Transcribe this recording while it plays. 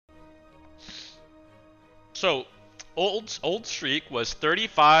So old streak was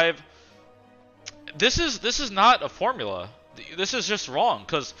 35. This is not a formula. This is just wrong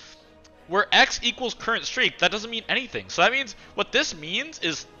because where x equals current streak, that doesn't mean anything. So that means what this means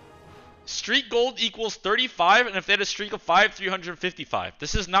is streak gold equals 35, and if they had a streak of 5, 355.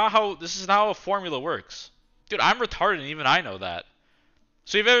 This is not how a formula works. Dude, I'm retarded and even I know that.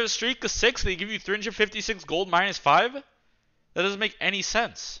 So if you have a streak of 6, they give you 356 gold minus 5? That doesn't make any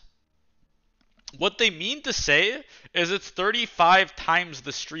sense. What they mean to say is it's 35 times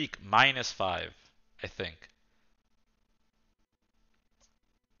the streak minus 5, I think.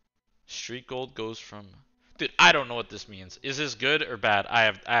 Streak gold goes from... Dude, I don't know what this means. Is this good or bad?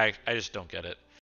 I just don't get it.